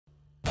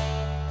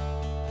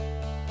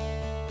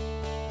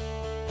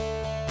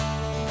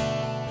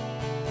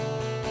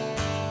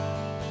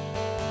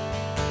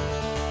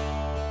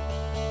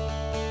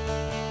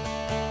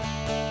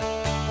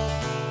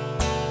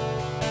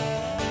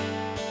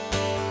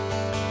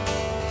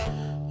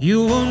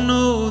You won't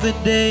know the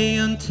day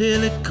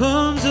until it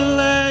comes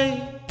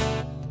alive.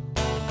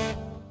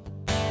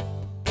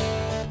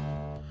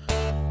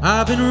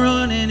 I've been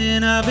running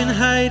and I've been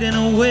hiding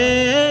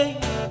away.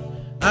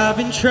 I've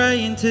been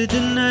trying to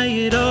deny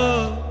it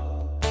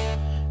all,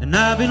 and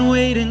I've been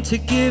waiting to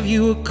give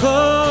you a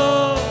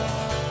call.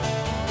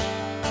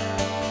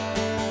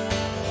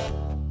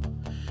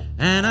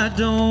 And I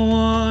don't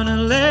wanna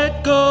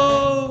let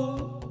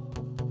go,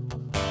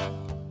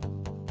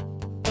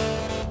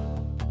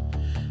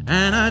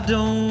 and I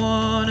don't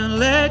wanna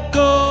let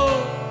go.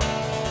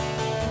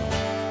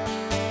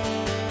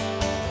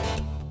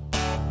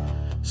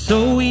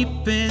 So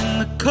weeping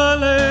the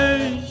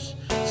colors,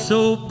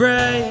 so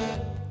bright,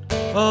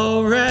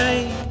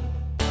 alright.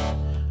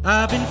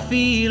 I've been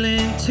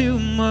feeling too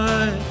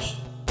much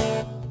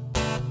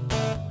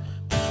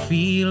to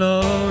feel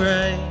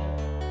alright.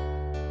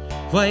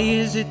 Why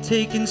is it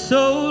taking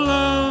so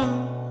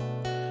long?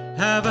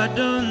 Have I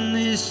done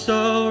this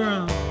all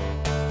wrong?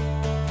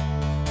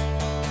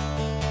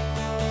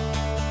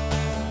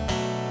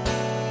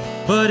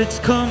 But it's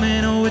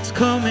coming, oh it's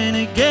coming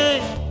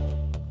again,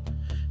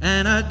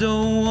 and I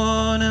don't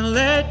wanna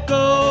let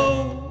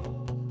go,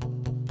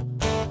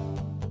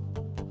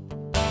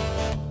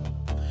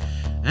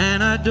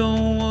 and I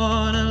don't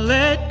wanna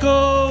let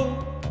go,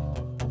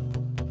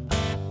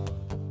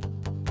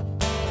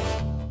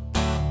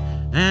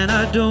 and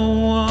I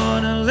don't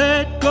wanna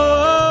let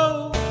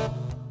go,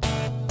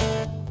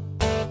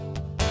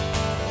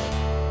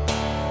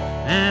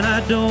 and I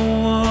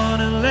don't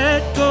wanna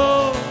let go.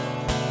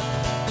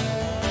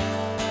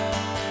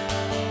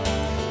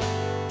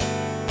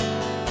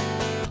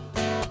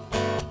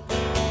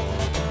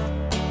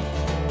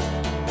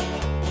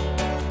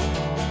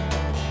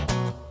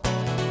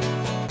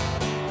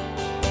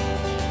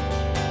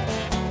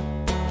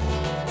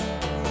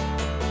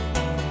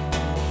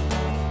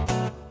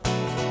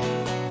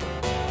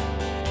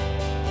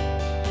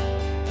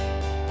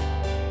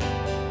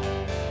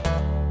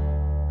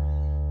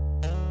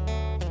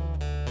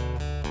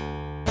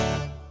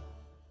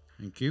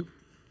 Thank you.